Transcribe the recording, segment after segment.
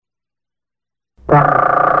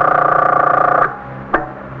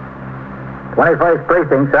21st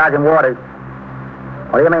Precinct, Sergeant Waters.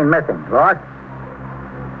 What do you mean, missing? Lost?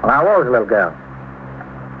 Well, how old is the little girl?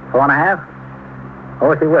 4.5? Who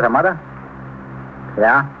was she with, her mother?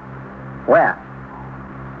 Yeah? Where?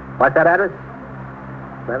 What's that address?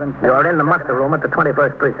 You're in the muster room at the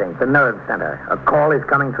 21st Precinct, the nerve center. A call is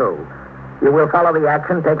coming through. You will follow the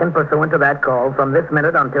action taken pursuant to that call from this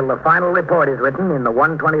minute until the final report is written in the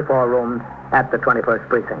 124 room at the 21st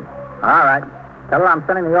Precinct. All right. Tell her I'm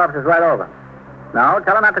sending the officers right over. No,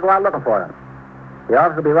 tell her not to go out looking for them. The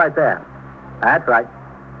officers will be right there. That's right.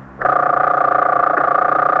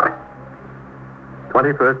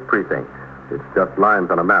 21st Precinct. It's just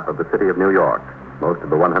lines on a map of the city of New York. Most of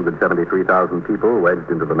the 173,000 people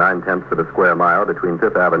wedged into the 9/10 of a square mile between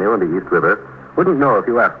Fifth Avenue and the East River wouldn't know if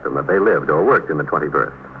you asked them that they lived or worked in the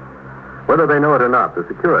 21st. Whether they know it or not, the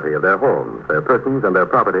security of their homes, their persons, and their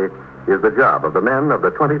property is the job of the men of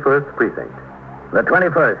the 21st Precinct. The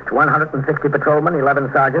 21st, 160 patrolmen,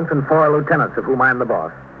 11 sergeants, and 4 lieutenants, of whom I'm the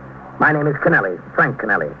boss. My name is Kennelly, Frank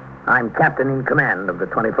Kennelly. I'm captain in command of the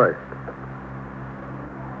 21st.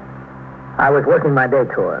 I was working my day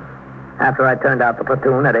tour. After I turned out the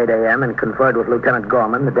platoon at 8 a.m. and conferred with Lieutenant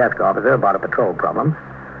Gorman, the desk officer, about a patrol problem,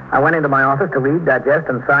 I went into my office to read, digest,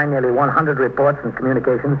 and sign nearly 100 reports and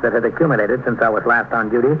communications that had accumulated since I was last on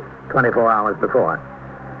duty 24 hours before.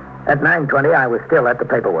 At 9:20, I was still at the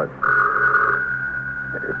paperwork.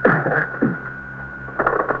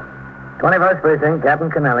 21st Precinct,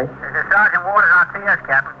 Captain Kennelly. This is Sergeant Waters on TS,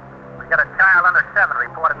 Captain. We got a child under 7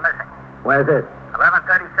 reported missing. Where's this?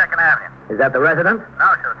 1130 2nd Avenue. Is that the residence? No,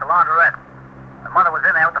 sir, it's a laundrette. The mother was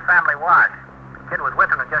in there with the family wash. The kid was with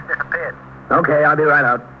her and just disappeared. Okay, I'll be right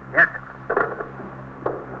out. Yes, sir.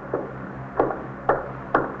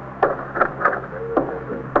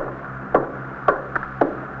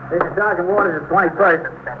 This is Sergeant Waters at 21st.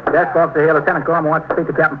 Desk officer here, Lieutenant Gorman wants to speak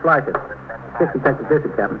to Captain Fleischer. District Detective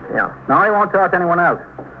Bishop, Captain. Yeah. No, he won't talk to anyone else.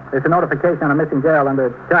 It's a notification on a missing child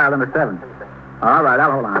under 7. All right,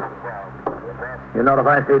 I'll hold on. You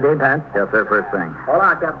notify CD, Pat? Yes, sir, first thing. Hold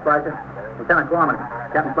on, Captain Fleischer. Lieutenant Gorman.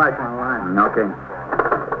 Captain Fleischer on the line. Okay.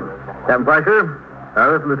 Captain Fleischer,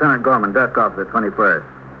 this is Lieutenant Gorman, desk officer, 21st.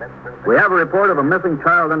 We have a report of a missing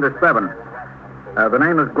child under 7. The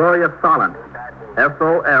name is Gloria Solent,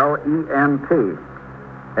 Solent.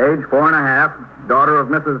 Age 4.5, daughter of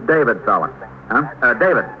Mrs. David Solent.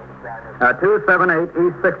 David. 278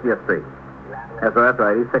 East 60th Street. Yes, sir, that's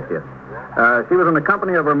right, East 60th. She was in the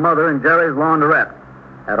company of her mother in Jerry's Laundrette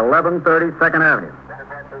at 1130 2nd Avenue.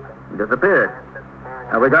 Disappeared.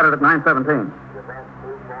 We got it at 9:17.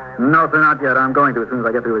 No, sir, not yet. I'm going to as soon as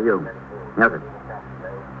I get through with you. Yes, sir.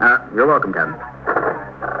 You're welcome, Captain.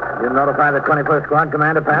 You notify the 21st Squad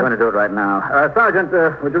Commander, Pat? I'm going to do it right now. Sergeant,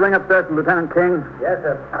 would you ring upstairs to Lieutenant King? Yes,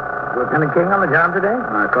 sir. Lieutenant King on the job today?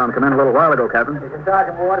 I saw him come in a little while ago, Captain. This is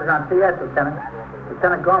Sergeant Waters on CS, Lieutenant.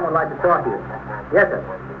 Lieutenant Gorman would like to talk to you. Yes, sir.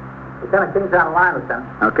 Lieutenant King's on the line, Lieutenant.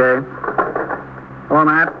 Okay. Hello,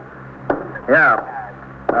 Matt. Yeah.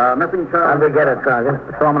 Missing child. How'd we get it, Sergeant?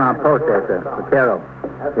 The foreman on post there, sir. Vaquero.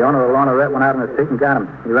 The owner of the laundrette went out in the street and got him.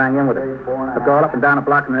 He rang in with it. Looked all up and down the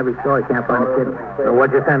block and every store. He can't find the kid. So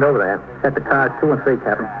what'd you send over there? Set the cars 2 and 3,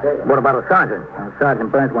 Captain. What about a sergeant?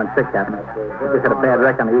 Sergeant Burns went sick, Captain. He just had a bad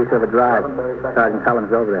wreck on the East River Drive. Sergeant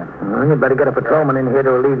Collins over there. Well, you better get a patrolman in here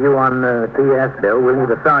to relieve you on TS, Bill. We'll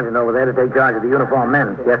need a sergeant over there to take charge of the uniformed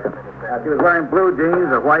men. Yes, sir. She was wearing blue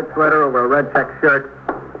jeans, a white sweater over a red check shirt,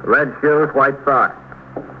 red shoes, white socks.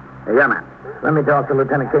 Yeah, man. Let me talk to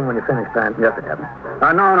Lieutenant King when you finish, Pat. Yes, sir, Captain.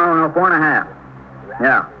 No, 4.5.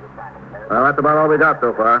 Yeah. Well, that's about all we got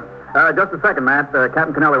so far. Just a second, Matt.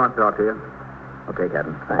 Captain Kennelly wants to talk to you. Okay,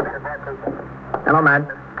 Captain. Thanks. Hello, Matt.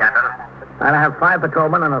 Captain. I have 5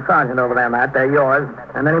 patrolmen and a sergeant over there, Matt. They're yours.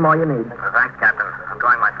 And any more you need. Thanks, Captain. I'm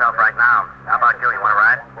going myself right now. How about you? You want to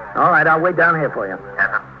ride? All right, I'll wait down here for you. Yes,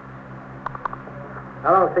 sir.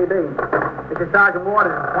 Hello, CB. This is Sergeant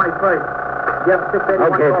Waters, 21st. You have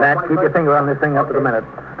 681. Okay, Pat, keep your finger on this thing up to the minute.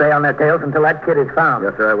 Stay on their tails until that kid is found.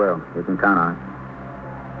 Yes, sir, I will. You can count on it.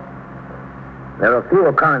 There are few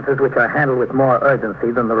occurrences which are handled with more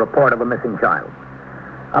urgency than the report of a missing child.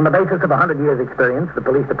 On the basis of 100 years' experience, the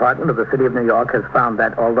police department of the city of New York has found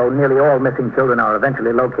that although nearly all missing children are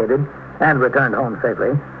eventually located and returned home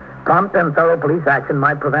safely, prompt and thorough police action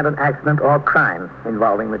might prevent an accident or crime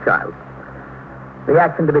involving the child. The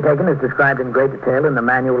action to be taken is described in great detail in the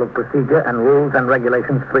Manual of Procedure and Rules and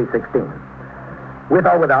Regulations 316. With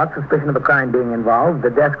or without suspicion of a crime being involved,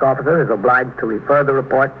 the desk officer is obliged to refer the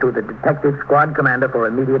report to the detective squad commander for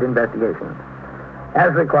immediate investigation.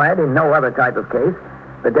 As required in no other type of case,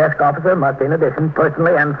 the desk officer must, in addition,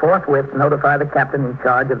 personally and forthwith notify the captain in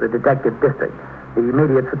charge of the detective district, the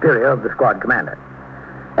immediate superior of the squad commander.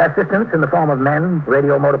 Assistance in the form of men,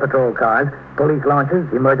 radio motor patrol cars, police launches,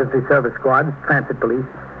 emergency service squads, transit police,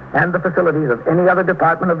 and the facilities of any other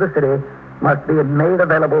department of the city must be made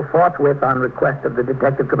available forthwith on request of the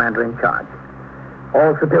detective commander in charge.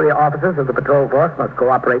 All superior officers of the patrol force must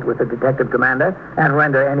cooperate with the detective commander and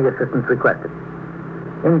render any assistance requested.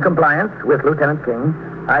 In compliance with Lieutenant King,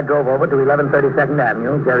 I drove over to 1132nd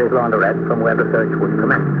Avenue, Jerry's Laundrette, from where the search would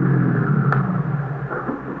commence.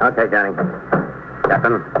 Okay, Johnny.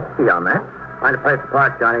 Captain. See you on that. Find a place to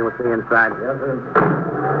park, Johnny. We'll see you inside. Yes, sir.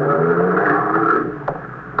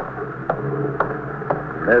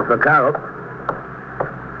 There's Vaccaro.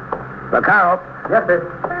 Vaccaro? Yes, sir.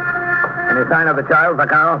 Any sign of the child,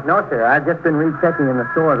 Vaccaro? No, sir. I've just been rechecking in the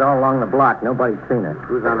stores all along the block. Nobody's seen her.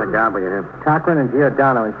 Who's on the job with you? Cochran and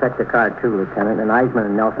Giordano in Sector Car 2, Lieutenant, and Eisman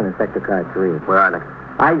and Nelson in Sector Car 3. Where are they?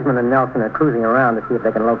 Eisman and Nelson are cruising around to see if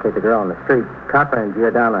they can locate the girl on the street. Cochran and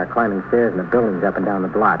Giordano are climbing stairs in the buildings up and down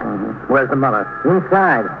the block. Mm-hmm. Where's the mother?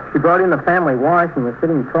 Inside. She brought in the family wash and was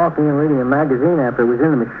sitting talking and reading a magazine after it was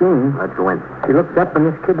in the machine. Let's go in. She looked up and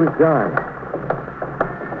this kid was gone.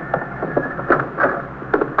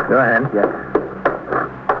 Go ahead. Yes.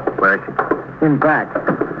 Where is she? In back.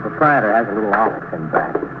 The proprietor has a little office in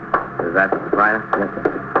back. Is that the proprietor? Yes, sir.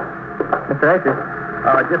 Mr. Asher.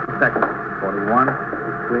 Just a second. 41,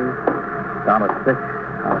 53, $6,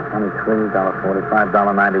 $23, $45,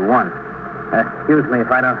 $91. Excuse me if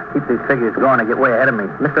I don't keep these figures going. They get way ahead of me.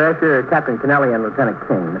 Mr. Asher, Captain Kennelly and Lieutenant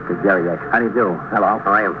King, Mr. Jerry Asher. How do you do? Hello.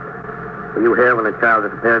 How are you? Were you here when the child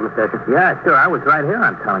disappeared, Mr. Asher? Yeah, sure. I was right here,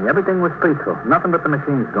 I'm telling you. Everything was peaceful. Nothing but the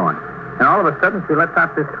machines going. And all of a sudden, she lets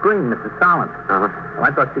out this scream, Mrs. Solomon. Uh-huh. Well,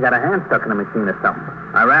 I thought she got her hand stuck in the machine or something.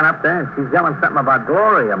 I ran up there, and she's yelling something about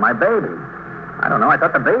Gloria, my baby. I don't know. I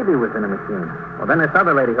thought the baby was in the machine. Well, then this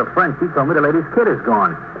other lady, her friend, she told me the lady's kid is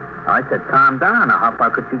gone. I said, calm down. Now, how far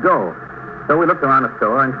could she go? So we looked around the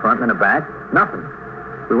store, in front and in the back. Nothing.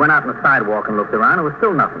 We went out on the sidewalk and looked around. It was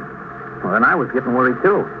still nothing. Well, then I was getting worried,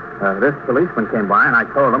 too. This policeman came by, and I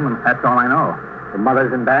told him, and that's all I know. The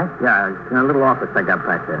mother's in back? Yeah, in a little office I got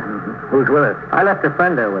back there. Mm-hmm. Who's with her? I left a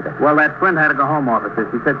friend there with her. Well, that friend had to go home, officer.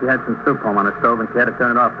 She said she had some soup home on the stove, and she had to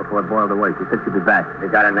turn it off before it boiled away. She said she'd be back.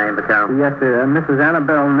 You got her name, Vaccaro? Yes, sir. Mrs.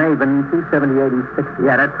 Annabelle Navin, 278 East 60.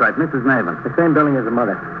 Yeah, that's right. Mrs. Navin. The same building as the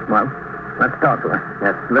mother. Well, let's talk to her.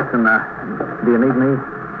 Yes. Listen, do you need me?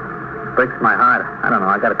 Breaks my heart. I don't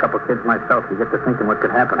know. I got a couple kids myself. You get to thinking what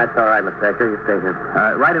could happen. That's all right, Mr. Asher. You stay here.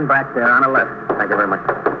 Right in back there on the left. Thank you very much.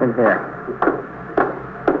 In here.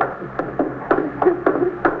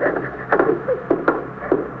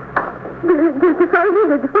 Did you find me?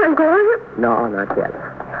 Did you find Gloria? No, not yet.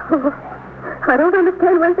 Oh, I don't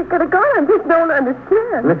understand where she could have gone. I just don't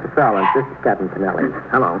understand. Mr. Solomon, this is Captain Kennelly.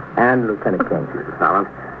 Hello. And Lieutenant King. Mr.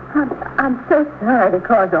 Solomon. I'm so sorry to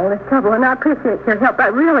cause all this trouble, and I appreciate your help. I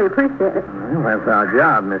really appreciate it. Well, that's our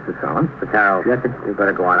job, Mr. Solomon. Vaccaro. Yes, sir. You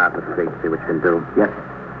better go on out the street and see what you can do. Yes, sir.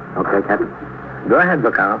 Okay, Captain. Go ahead,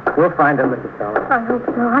 Vaccaro. We'll find him, Mr. Solomon. I hope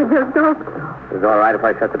so. I just hope so. Is it all right if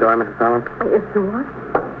I shut the door, Mr. Solomon? Yes, sure.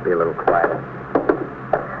 Be a little quieter.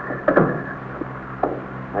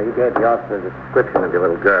 Now, you gave the officer a description of your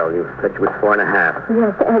little girl. You said she was 4 1/2.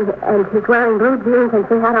 Yes, and she's wearing blue jeans, and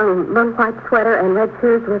she had on a blue white sweater and red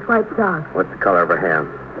shoes with white socks. What's the color of her hair?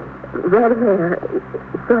 Red hair,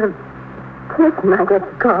 sort of kissing, I guess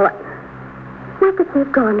you call it. Where could she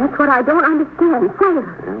have gone? That's what I don't understand. Say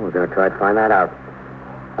her. Yeah, we're going to try to find that out.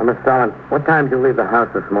 Miss Solomon, what time did you leave the house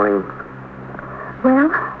this morning? Well,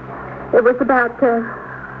 it was about,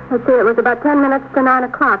 it was about 10 minutes to 9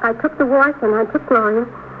 o'clock. I took the wash, and I took Gloria,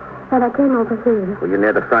 and I came over here. Were you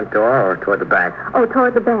near the front door or toward the back? Oh,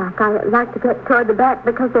 toward the back. I like to get toward the back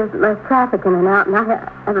because there's less traffic in and out, and I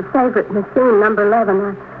have a favorite machine, number 11.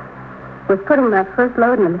 I was putting my first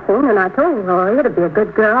load in the machine, and I told Gloria to be a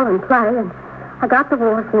good girl and play, and I got the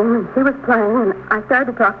wash in, and she was playing, and I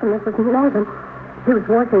started to talk to Mrs. Navin. She was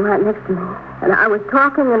washing right next to me, and I was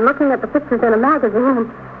talking and looking at the pictures in a magazine, and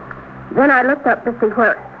then I looked up to see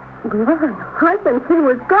where Gloria was, and she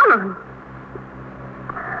was gone.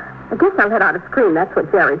 I guess I let out a scream. That's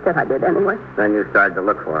what Jerry said I did anyway. Then you started to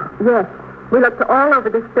look for her. Yes. We looked all over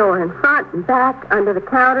the store, in front and back, under the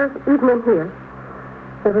counters, even in here.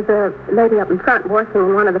 There was a lady up in front washing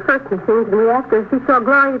in one of the first machines, and we asked her if she saw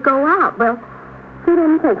Gloria go out. Well, she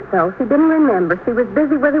didn't think so. She didn't remember. She was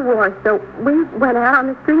busy with her wash. So we went out on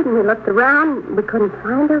the street, and we looked around. We couldn't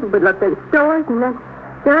find her. We looked in stores, and then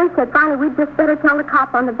Jerry said, finally, we'd just better tell the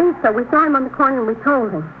cop on the beat. So we saw him on the corner, and we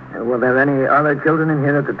told him. Were there any other children in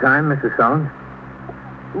here at the time, Mrs. Solomon?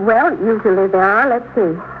 Well, usually there are. Let's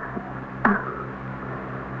see.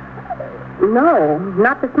 No,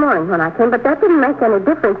 not this morning when I came, but that didn't make any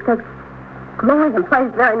difference because Gloria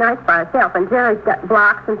plays very nice by herself, and Jerry's got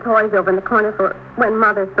blocks and toys over in the corner for when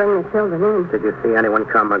mothers bring the children in. Did you see anyone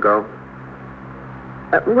come or go?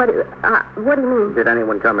 What do you mean? Did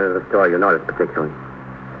anyone come into the store you noticed particularly?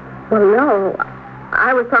 Well, no.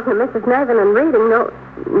 I was talking to Mrs. Nevin and reading.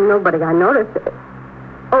 Nobody I noticed.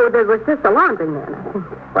 Oh, there was just a laundryman, I think.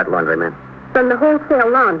 What laundryman? From the wholesale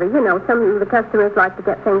laundry. You know, some of the customers like to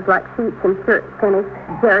get things like sheets and shirts finished.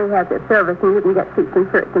 Jerry has a service, and you can get sheets and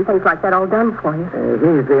shirts and things like that all done for you.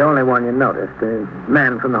 He's the only one you noticed, the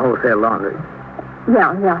man from the wholesale laundry.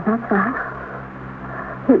 Yeah, that's right.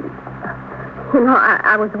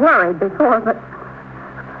 I was worried before, but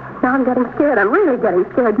now I'm getting scared. I'm really getting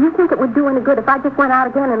scared. Do you think it would do any good if I just went out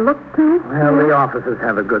again and looked, too? Well, the officers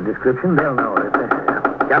have a good description. They'll know it.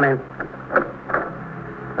 Come in.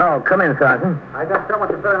 Oh, come in, Sergeant. I got someone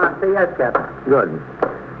to burn on CS, Captain. Good.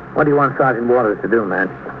 What do you want Sergeant Waters to do, man?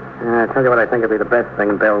 I'll tell you what I think would be the best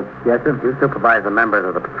thing, Bill. Yes, sir? You supervise the members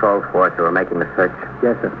of the patrol force who are making the search.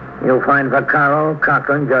 Yes, sir. You'll find Vaccaro,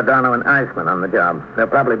 Cochran, Giordano, and Eisman on the job. There'll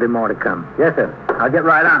probably be more to come. Yes, sir. I'll get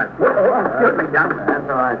right on it. Excuse me, John. That's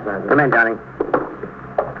all right, Sergeant. Come in, Johnny.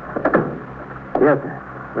 Yes, sir.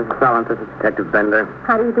 Mrs. Solent, this is Detective Bender.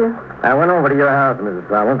 How do you do? I went over to your house, Mrs.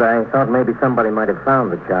 Solent. I thought maybe somebody might have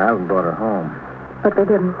found the child and brought her home. But they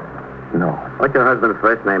didn't. No. What's your husband's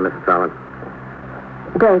first name, Mrs. Solent?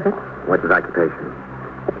 David. What's his occupation?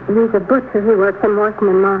 He's a butcher. He works in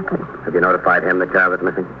Morrison Market. Have you notified him the child is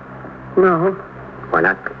missing? No. Why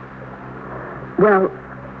not? Well,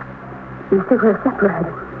 you see, we're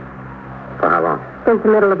separated. For how long? Since the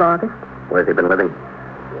middle of August. Where's he been living?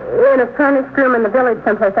 In a furnished room in the village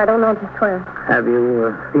someplace. I don't know just where. Have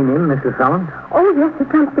you seen him, Mr. Solomon? Oh, yes, he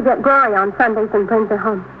comes to get Gloria on Sundays and brings her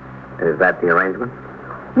home. Is that the arrangement?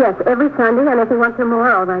 Yes, every Sunday, and if he wants her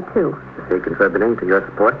more, all right, too. Is he contributing to your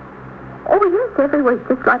support? Oh, yes, every week,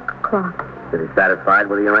 just like a clock. Is he satisfied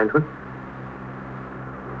with the arrangement?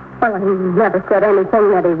 Well, he never said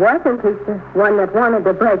anything that he wasn't. He's the one that wanted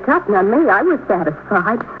to break up, not me. I was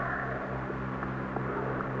satisfied.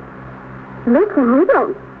 Listen, you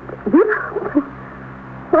don't...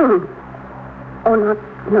 Oh,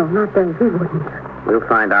 not Dave. He wouldn't. We'll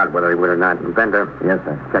find out whether he would or not. Bender. Yes,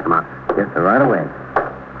 sir. Check him out. Yes, sir, right away.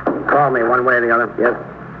 Call me one way or the other. Yes.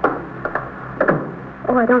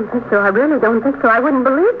 Oh, I don't think so. I really don't think so. I wouldn't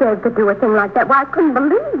believe Dave could do a thing like that. Why, I couldn't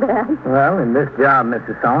believe that. Well, in this job,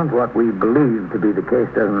 Mr. Solomon, what we believe to be the case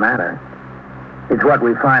doesn't matter. It's what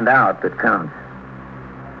we find out that counts.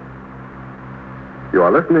 You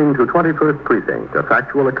are listening to 21st Precinct, a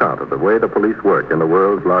factual account of the way the police work in the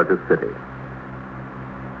world's largest city.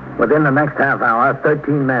 Within the next half hour,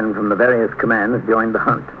 13 men from the various commands joined the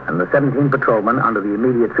hunt, and the 17 patrolmen, under the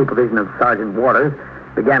immediate supervision of Sergeant Waters,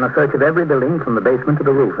 began a search of every building from the basement to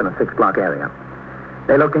the roof in a 6-block area.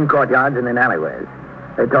 They looked in courtyards and in alleyways.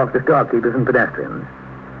 They talked to storekeepers and pedestrians.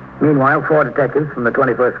 Meanwhile, 4 detectives from the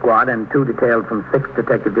 21st Squad and 2 detailed from 6th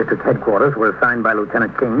Detective District Headquarters were assigned by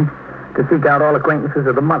Lieutenant King to seek out all acquaintances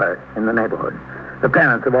of the mother in the neighborhood, the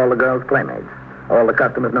parents of all the girls' playmates, all the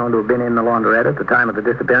customers known to have been in the laundrette at the time of the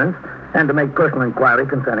disappearance, and to make personal inquiry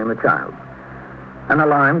concerning the child. An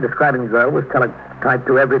alarm describing the girl was teletyped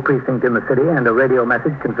to every precinct in the city, and a radio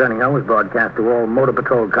message concerning her was broadcast to all motor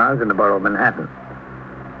patrol cars in the borough of Manhattan.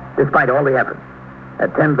 Despite all the effort,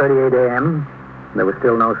 at 10:38 a.m., there was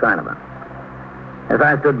still no sign of her. As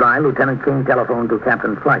I stood by, Lieutenant King telephoned to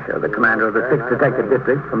Captain Fleischer, the commander of the 6th Detective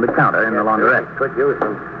District, from the counter in the laundrette. Could use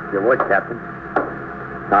some. You would, Captain.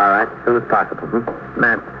 All right, as soon as possible.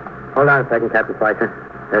 Matt. Hold on a second, Captain Fleischer.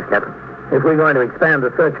 Yes, Captain. If we're going to expand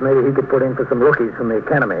the search, maybe he could put in for some rookies from the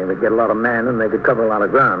academy. We'd get a lot of men, and they could cover a lot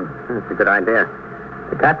of ground. That's a good idea.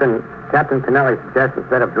 Captain Tonelli suggests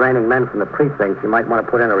instead of draining men from the precincts, you might want to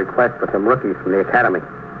put in a request for some rookies from the academy.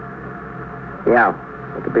 Yeah,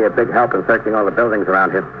 it could be a big help in searching all the buildings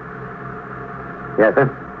around here. Yes, sir?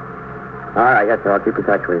 All right, yes, sir. I'll keep in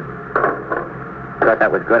touch with you. Thought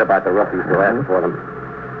that was good about the rookies who asked for them.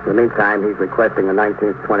 In the meantime, he's requesting the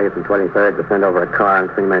 19th, 20th, and 23rd to send over a car and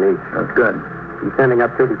 3 men each. That's good. He's sending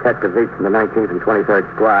up 2 detectives each from the 19th and 23rd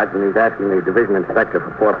squads, and he's asking the division inspector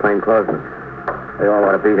for 4 plainclothesmen. They all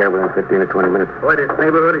ought to be here within 15 or 20 minutes. Boy, this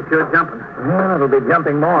neighborhood is sure jumping. Well, it'll be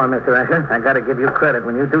jumping more, Mr. Escher. I got to give you credit.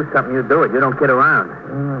 When you do something, you do it. You don't kid around.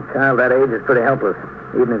 A child that age is pretty helpless.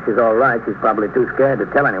 Even if she's all right, she's probably too scared to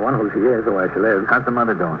tell anyone who she is or where she lives. How's the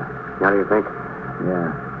mother doing? How do you think?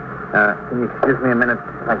 Yeah. Can you excuse me a minute?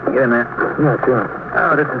 I can get in there. Yeah, sure.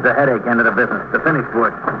 Oh, this is the headache end of the business. The finished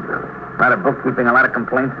work. A lot of bookkeeping, a lot of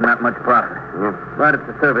complaints, and not much profit. Yeah. But it's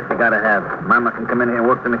a service you gotta have. Mama can come in here and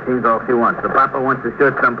work the machines all she wants. The Papa wants to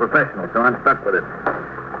shoot some professional, so I'm stuck with it.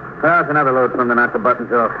 Well, it's another load for him to knock the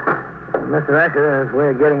buttons off. Mr. Asher, if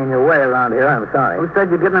we're getting in your way around here, I'm sorry. Who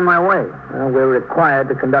said you're getting in my way? We're required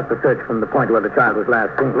to conduct the search from the point where the child was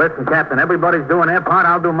last seen. Listen, Captain, everybody's doing their part.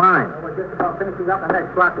 I'll do mine. We're just about finishing up the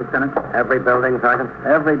next block, Lieutenant. Every building, Sergeant?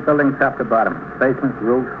 Every building top to bottom. Basements,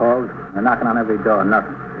 roofs, halls. They're knocking on every door.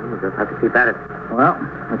 Nothing. We'll just have to keep at it. Well,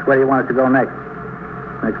 which way do you want us to go next?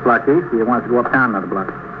 Next block east, or you want us to go uptown another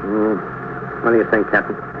block? What do you think,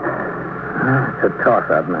 Captain? It's a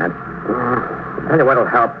toss-up, man. Tell you what'll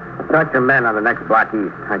help. Start your men on the next block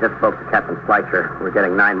east. I just spoke to Captain Fleischer. We're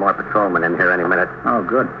getting 9 more patrolmen in here any minute. Oh,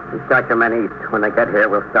 good. You start your men east. When they get here,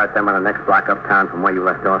 we'll start them on the next block uptown from where you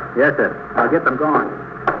left off. Yes, sir. I'll get them going.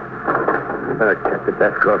 I better check the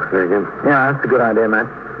desk closely again. Yeah, that's a good idea, man.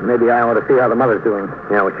 Maybe I ought to see how the mother's doing.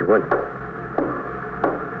 Yeah, what you would.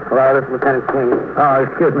 Hello, this is Lieutenant King. Oh,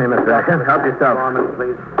 excuse me, Mr. Asher. Help yourself. Foreman,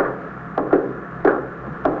 please.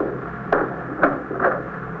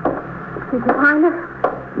 Did you find her?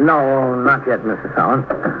 No, not yet, Mrs. Allen.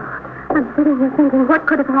 I'm sitting here thinking, what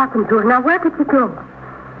could have happened to her? Now, where could she go?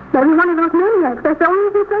 Maybe one of those maniacs. That's the only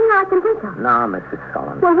thing I can think of. No, Mrs.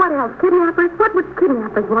 Allen. Well, what else? Kidnappers? What would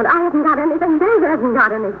kidnappers want? I haven't got anything. Dave hasn't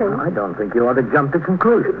got anything. I don't think you ought to jump to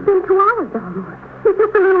conclusions. It's been 2 hours almost. She's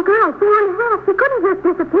just a little girl, 4 and a half. She couldn't just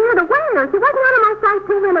disappear. Where? She wasn't out of my sight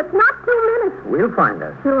 2 minutes. Not 2 minutes. We'll find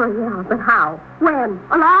her. Sure, yeah, but how? When?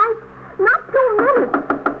 Alive? Not 2 minutes.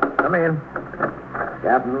 Come in.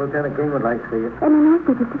 Captain, Lieutenant King would like to see you. Any news,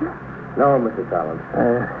 did you see? No, Mrs. Allen.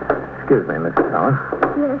 Excuse me, Mrs. Allen.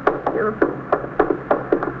 Yes, sure.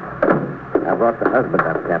 I brought the husband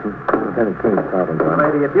up, Captain. Lieutenant King's talking to him.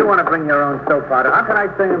 Lady, if you want to bring your own soap powder, how can I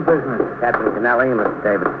stay in business? Captain Kennelly, Mr.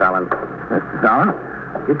 David Fallon. Mrs. Allen?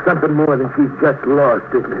 It's something more than she's just lost,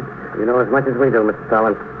 isn't it? You know as much as we do, Mr.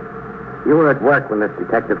 Fallon. You were at work when this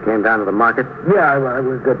detective came down to the market. Yeah, I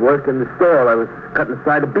was at work in the store. I was cutting a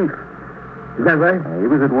side of beef. Is that right? He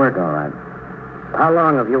was at work, all right. How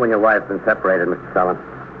long have you and your wife been separated, Mr. Fallon?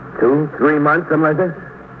 2, 3 months, something like that.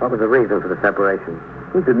 What was the reason for the separation?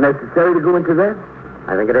 Is it necessary to go into that?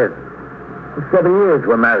 I think it is. For 7 years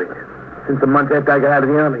we're married. Since the month after I got out of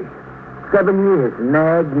the army. 7 years.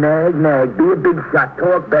 Nag, nag, nag. Be a big shot.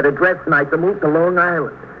 Talk better. Dress nicer. Move to Long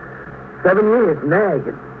Island. 7 years.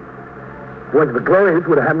 Nag. Was the Glorious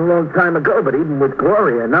would have happened a long time ago, but even with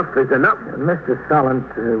Gloria, enough is enough. Mr. Solent,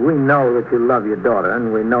 we know that you love your daughter,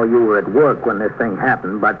 and we know you were at work when this thing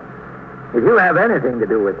happened, but if you have anything to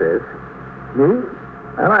do with this, me?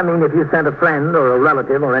 Well, I mean, if you sent a friend or a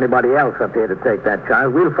relative or anybody else up here to take that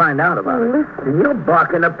child, we'll find out about it. Listen, you're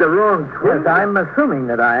barking up the wrong tree. Yes, I'm assuming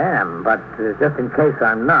that I am, but just in case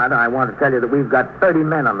I'm not, I want to tell you that we've got 30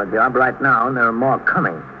 men on the job right now, and there are more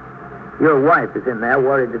coming. Your wife is in there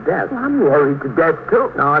worried to death. I'm worried to death,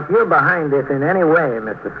 too. Now, if you're behind this in any way,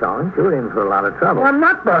 Mr. Solent, you're in for a lot of trouble. Well, I'm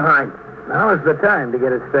not behind. Now is the time to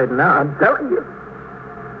get it straightened out. I'm telling you.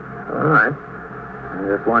 All right.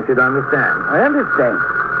 I just want you to understand. I understand.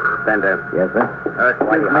 Bender. Yes, sir?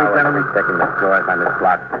 Why you gentlemen? Checking the floors on this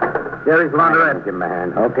block. Jerry's laundrette. Give him a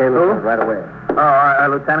hand. Okay, Lieutenant, right away. Oh,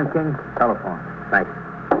 Lieutenant King, telephone. Thanks.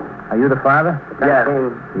 Are you the father? Yes.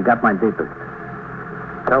 You got my deepest.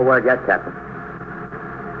 No word yet, Captain.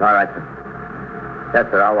 All right, sir. Yes,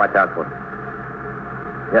 sir, I'll watch out for him.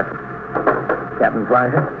 Yes, sir. Captain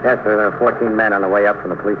Fleischer? Yes, sir, there are 14 men on the way up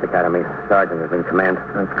from the police academy. Sergeant is in command.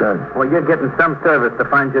 That's good. Well, you're getting some service to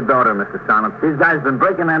find your daughter, Mr. Solent. These guys have been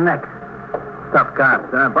breaking their necks. Tough cops,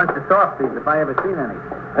 a bunch of softies, if I ever seen any.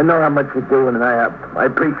 I know how much you're doing, and I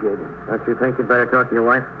appreciate it. Don't you think you'd better talk to your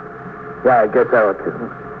wife? Yeah, I guess I ought to.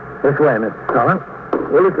 This way, Mr. Solent.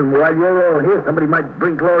 Well, listen, while you're all here, somebody might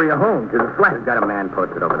bring Gloria home to the flat. We've got a man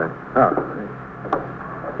posted over there. Oh.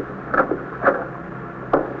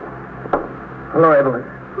 Hello, Evelyn.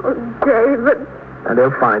 Oh, David. And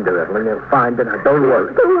they'll find her, Evelyn. They'll find her. Now, don't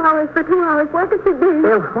worry. 2 hours for 2 hours. Where could she be?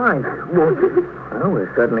 They'll find her, won't they? Well,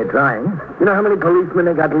 we're certainly trying. You know how many policemen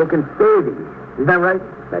they got looking? 30. Is that right?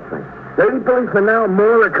 That's right. 30 policemen now,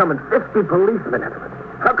 more are coming. 50 policemen, Evelyn.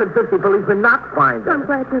 How could 50 policemen not find her? I'm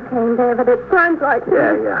glad you came, David. It sounds like...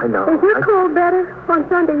 Yeah, I know. Is your cold better? On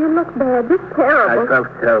Sunday, you look bad. Just terrible. I felt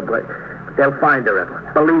terrible. But they'll find her,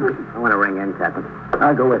 Evelyn. Believe me. I want to ring in, Captain.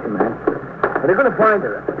 I'll go with you, man. But they're going to find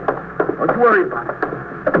her, Evelyn. Don't you worry about it.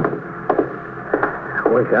 I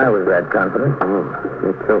wish I was that confident.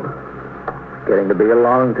 Me too. It's getting to be a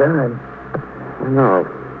long time. No.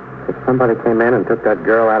 If somebody came in and took that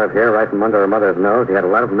girl out of here right from under her mother's nose, he had a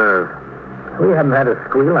lot of nerve. We haven't had a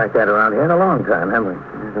squeal like that around here in a long time, have we?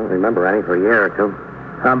 I don't remember any for a year or two.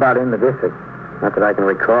 How about in the district? Not that I can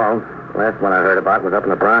recall. Last one I heard about was up in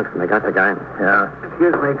the Bronx, and they got the guy. Yeah.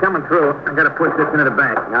 Excuse me, coming through. I gotta push this into the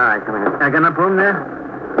bank. All right, come ahead. I got enough room there?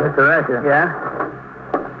 Mr. Asher. Yeah?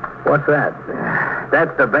 What's that?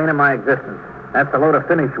 That's the bane of my existence. That's a load of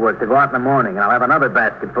finish work to go out in the morning, and I'll have another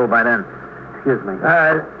basket full by then. Excuse me.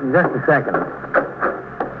 Just a second.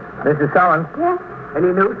 Mrs. Sullen? Yes?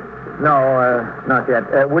 Any news? No, not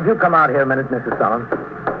yet. Would you come out here a minute, Mrs. Sullen?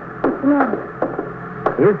 No.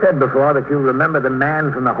 You said before that you remember the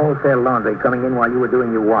man from the wholesale laundry coming in while you were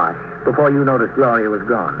doing your wash, before you noticed Gloria was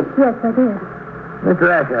gone. Yes, I did. Mr.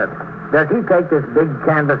 Asher, does he take this big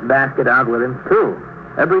canvas basket out with him? Two.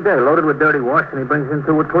 Every day, loaded with dirty wash, and he brings in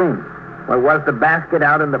two with clean. Well, was the basket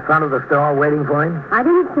out in the front of the store waiting for him? I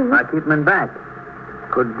didn't see I it. keep him in back.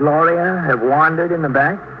 Could Gloria have wandered in the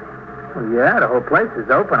back? Well, yeah, the whole place is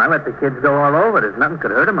open. I let the kids go all over. There's nothing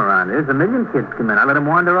could hurt them around. There's a million kids come in. I let them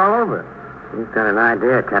wander all over. He's got an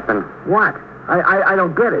idea, Captain. What? I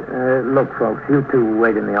don't get it. Look, folks, you two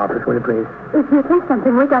wait in the office, will you, please? If you think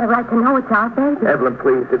something, we got a right to know it's our baby. Evelyn,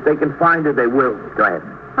 please. If they can find her, they will. Go ahead.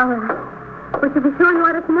 All right. But you be sure you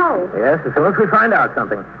let us know. Yes, as soon as we find out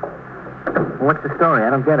something. What's the story? I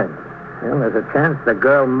don't get it. Well, there's a chance the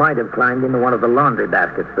girl might have climbed into one of the laundry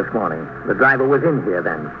baskets this morning. The driver was in here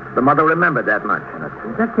then. The mother remembered that much. That's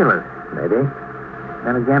ridiculous. Maybe.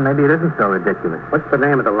 Then again, maybe it isn't so ridiculous. What's the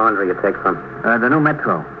name of the laundry you take from? The new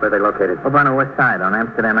Metro. Where are they located? Over on the west side, on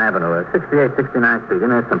Amsterdam Avenue, 68, 69th Street, in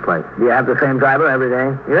there someplace. Do you have the same driver every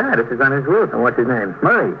day? Yeah, this is on his route. And what's his name?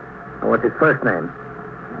 Murray. And what's his first name?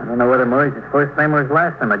 I don't know whether Murray's his first name or his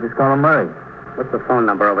last name. I just call him Murray. What's the phone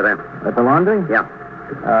number over there? At the laundry? Yeah.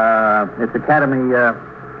 It's Academy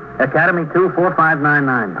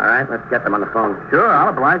 24599. All right, let's get them on the phone. Sure, I'll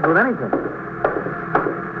oblige with anything.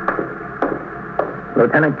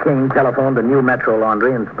 Lieutenant King telephoned the new Metro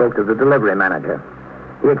Laundry and spoke to the delivery manager.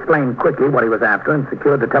 He explained quickly what he was after and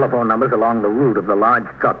secured the telephone numbers along the route of the large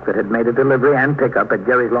truck that had made a delivery and pickup at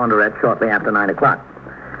Jerry's Laundrette shortly after 9 o'clock.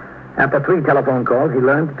 After 3 telephone calls, he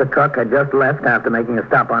learned that the truck had just left after making a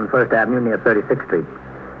stop on 1st Avenue near 36th Street.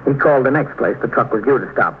 He called the next place the truck was due to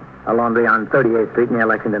stop, a laundry on 38th Street near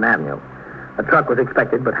Lexington Avenue. A truck was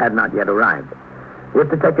expected but had not yet arrived. With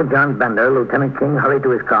Detective John Bender, Lieutenant King hurried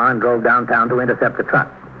to his car and drove downtown to intercept the truck.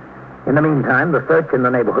 In the meantime, the search in the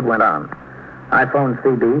neighborhood went on. I phoned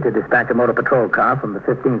CB to dispatch a motor patrol car from the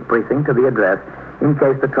 15th precinct to the address in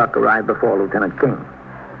case the truck arrived before Lieutenant King.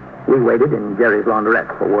 We waited in Jerry's Laundrette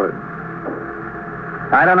for word.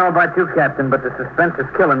 I don't know about you, Captain, but the suspense is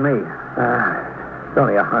killing me. It's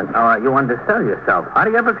only a hunch. Oh, you undersell yourself. How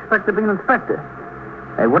do you ever expect to be an inspector?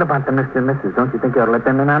 Hey, what about the Mr. and Mrs.? Don't you think you ought to let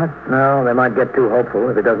them in on it? No, they might get too hopeful.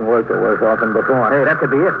 If it doesn't work, they're worse off than before. Hey, that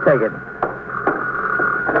could be it. Take it.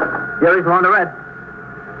 Jerry's Laundrette.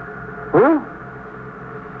 Who?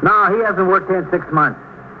 No, he hasn't worked here in 6 months.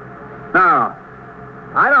 No.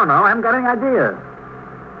 I don't know. I haven't got any idea.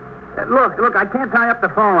 Look, I can't tie up the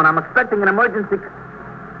phone. I'm expecting an emergency.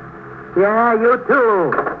 Yeah, you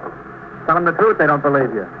too. Tell them the truth, they don't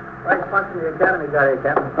believe you. Right punch in the academy got here,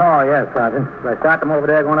 Captain. Oh, yes, Sergeant. Should I start them over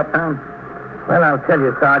there going uptown? Well, I'll tell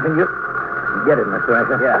you, Sergeant. You get it, Mr.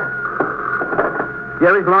 Asher. Yeah.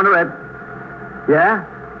 Jerry's Laundrette. Yeah?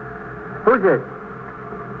 Who's this?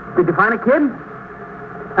 Did you find a kid?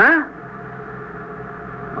 Huh?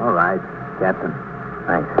 All right, Captain.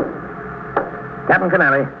 Thanks. Captain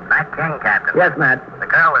Kennelly. Matt King, Captain. Yes, Matt. The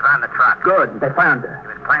girl was on the truck. Good. They found her. She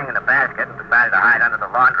was playing in the basket and decided to hide under the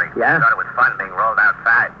laundry. Yeah? She thought it was fun being rolled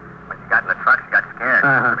outside. When she got in the truck, she got scared.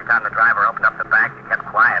 Uh-huh. Every time the driver opened up the back, she kept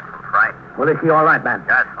quiet from fright. Well, is she all right, Matt?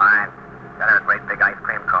 Just fine. Got her a great big ice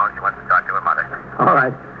cream cone. She wants to talk to her mother. All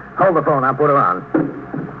right. Hold the phone. I'll put her on.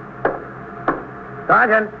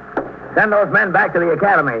 Sergeant, send those men back to the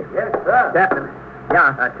academy. Yes, sir. Captain.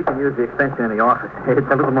 Yeah. She can use the extension in the office. It's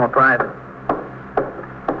a little more private.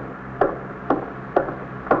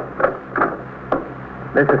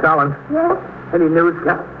 Mrs. Hollins. Yes? Any news?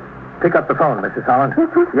 Yeah. Pick up the phone, Mrs. Hollins.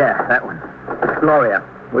 Yeah, that one. It's Gloria.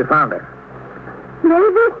 We found her.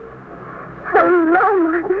 Baby? Hello,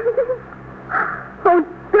 my baby. Oh,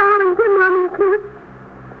 darling, good morning, kid.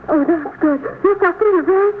 Oh, that's good. Yes, I'll see you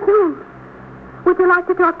very soon. Would you like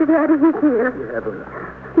to talk to Daddy? He's here. Yeah, but...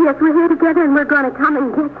 Yes, we're here together, and we're going to come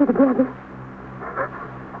and get you together.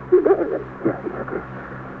 David.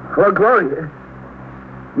 Oh, Gloria.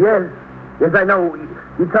 Yes. Yes, I know.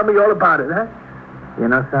 You tell me all about it, huh? You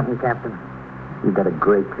know something, Captain? You did a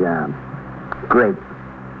great job. Great.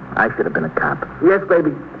 I should have been a cop. Yes,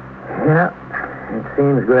 baby. Yeah, it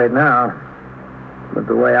seems great now. But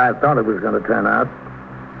the way I thought it was going to turn out,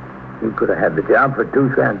 you could have had the job for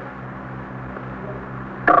 2 cents.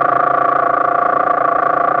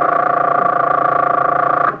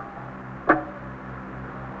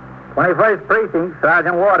 21st Precinct,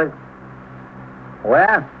 Sergeant Waters.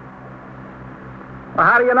 Where? Well,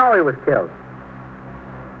 how do you know he was killed?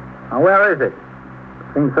 Now, where is it?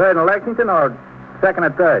 Between 3rd and Lexington or 2nd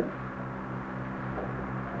and 3rd?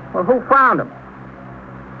 Well, who found him?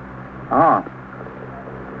 Oh.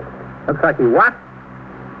 Looks like he what?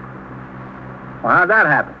 Well, how'd that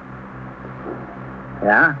happen?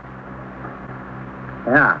 Yeah?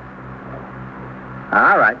 Yeah.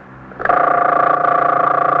 All right.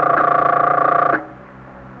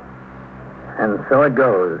 And so it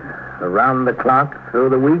goes. Around the clock, through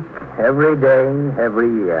the week, every day, every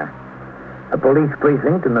year. A police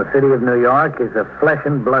precinct in the city of New York is a flesh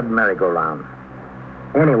and blood merry-go-round.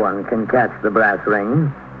 Anyone can catch the brass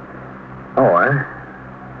ring, or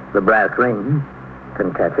the brass ring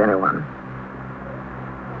can catch anyone.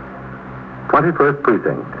 21st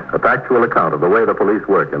Precinct, a factual account of the way the police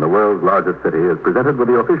work in the world's largest city, is presented with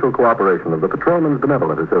the official cooperation of the Patrolmen's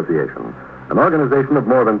Benevolent Association, an organization of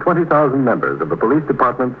more than 20,000 members of the Police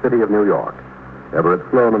Department, City of New York. Everett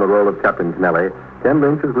Sloan in the role of Captain Kennelly, Ken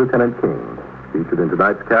Lynch as Lieutenant King. Featured in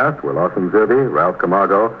tonight's cast were Lawson Zerbe, Ralph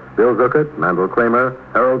Camargo, Bill Zuckert, Mandel Kramer,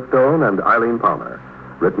 Harold Stone, and Eileen Palmer.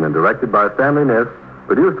 Written and directed by Stanley Niss,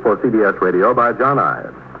 produced for CBS Radio by John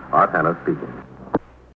Ives. Art Hanna speaking.